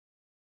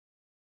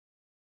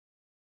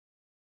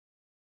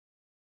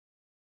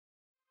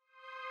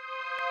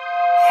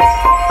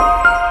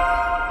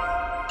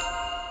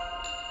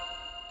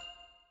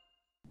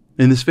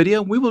In this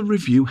video, we will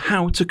review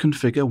how to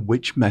configure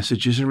which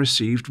messages are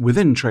received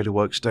within Trader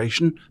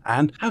Workstation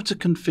and how to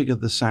configure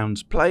the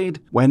sounds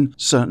played when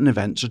certain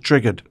events are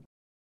triggered.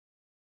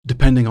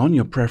 Depending on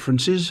your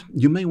preferences,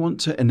 you may want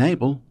to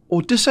enable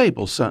or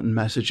disable certain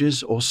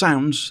messages or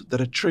sounds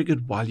that are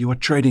triggered while you are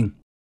trading.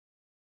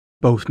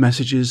 Both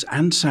messages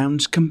and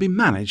sounds can be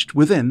managed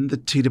within the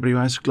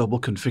TWS global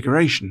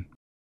configuration.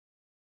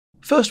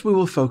 First, we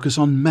will focus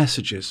on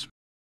messages.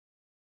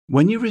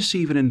 When you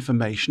receive an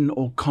information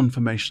or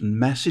confirmation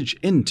message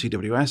in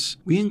TWS,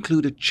 we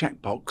include a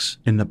checkbox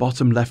in the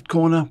bottom left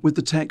corner with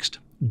the text,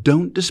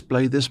 "Don't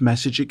display this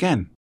message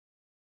again."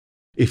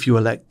 If you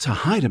elect to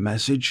hide a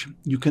message,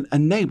 you can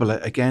enable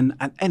it again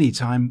at any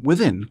time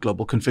within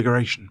global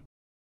configuration.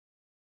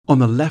 On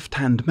the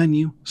left-hand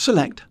menu,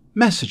 select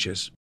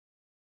Messages.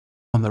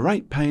 On the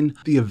right pane,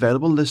 the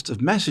available list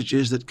of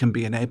messages that can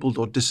be enabled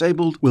or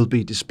disabled will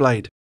be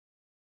displayed.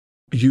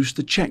 Use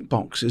the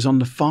checkboxes on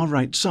the far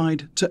right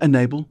side to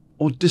enable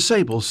or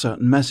disable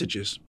certain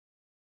messages.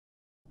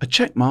 A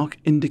checkmark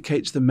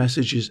indicates the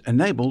message is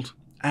enabled,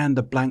 and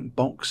a blank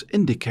box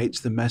indicates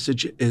the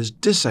message is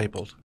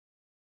disabled.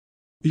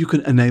 You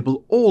can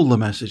enable all the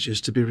messages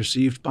to be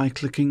received by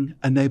clicking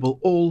Enable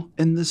All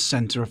in the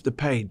center of the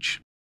page.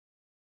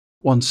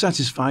 Once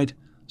satisfied,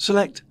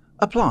 select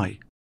Apply.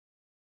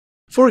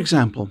 For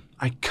example,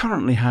 I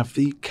currently have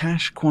the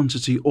cash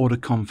quantity order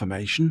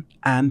confirmation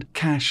and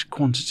cash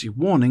quantity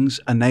warnings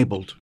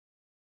enabled.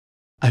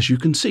 As you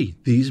can see,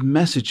 these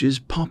messages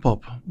pop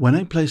up when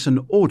I place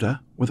an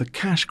order with a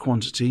cash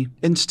quantity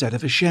instead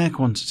of a share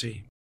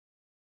quantity.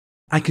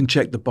 I can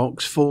check the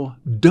box for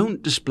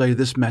 "Don't display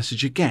this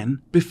message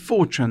again"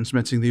 before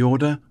transmitting the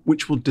order,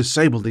 which will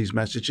disable these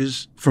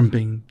messages from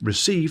being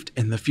received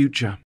in the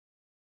future.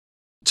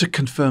 To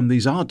confirm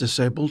these are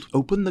disabled,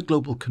 open the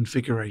global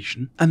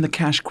configuration, and the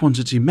cash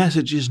quantity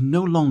messages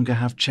no longer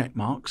have check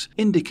marks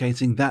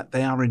indicating that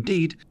they are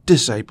indeed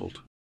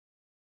disabled.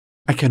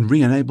 I can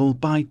re-enable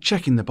by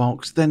checking the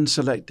box, then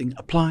selecting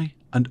Apply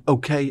and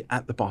OK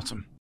at the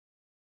bottom.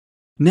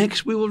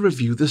 Next, we will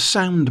review the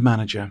Sound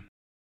Manager.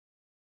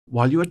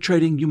 While you are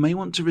trading, you may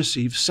want to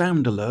receive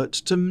sound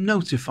alerts to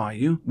notify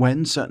you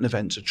when certain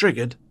events are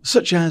triggered,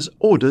 such as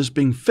orders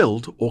being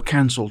filled or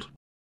cancelled.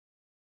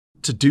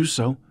 To do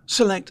so,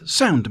 select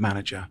Sound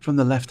Manager from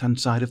the left-hand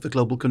side of the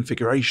global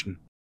configuration.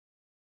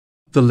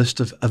 The list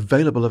of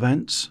available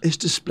events is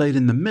displayed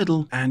in the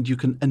middle, and you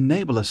can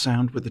enable a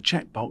sound with the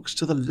checkbox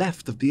to the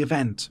left of the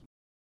event.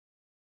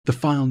 The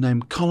file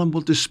name column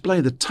will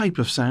display the type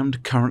of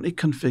sound currently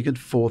configured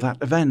for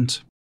that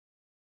event.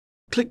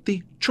 Click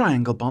the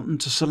triangle button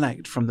to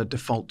select from the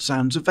default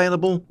sounds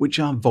available, which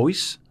are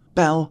voice,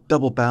 bell,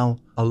 double bell,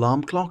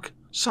 alarm clock,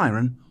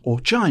 siren, or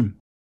chime.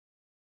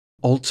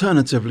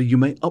 Alternatively, you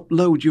may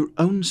upload your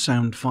own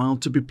sound file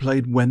to be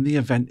played when the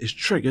event is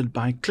triggered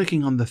by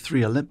clicking on the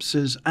three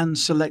ellipses and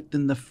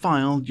selecting the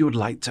file you would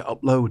like to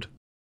upload.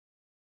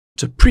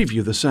 To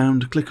preview the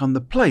sound, click on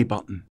the play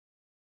button.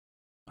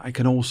 I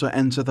can also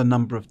enter the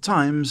number of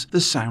times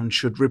the sound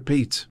should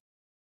repeat.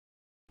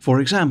 For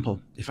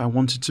example, if I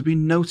wanted to be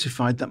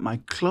notified that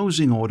my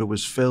closing order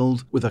was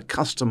filled with a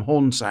custom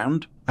horn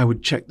sound, I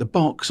would check the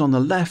box on the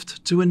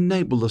left to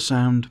enable the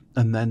sound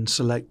and then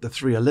select the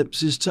three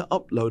ellipses to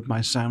upload my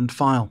sound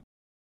file.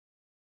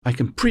 I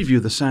can preview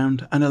the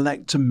sound and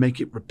elect to make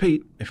it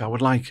repeat if I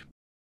would like.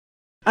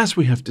 As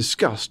we have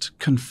discussed,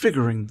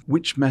 configuring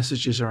which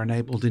messages are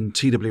enabled in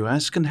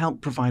TWS can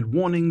help provide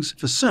warnings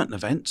for certain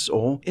events,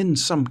 or, in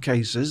some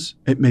cases,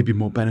 it may be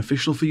more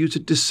beneficial for you to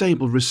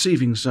disable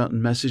receiving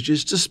certain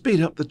messages to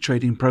speed up the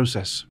trading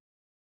process.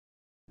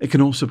 It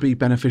can also be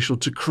beneficial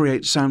to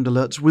create sound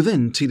alerts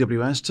within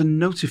TWS to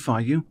notify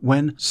you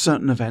when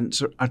certain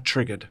events are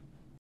triggered.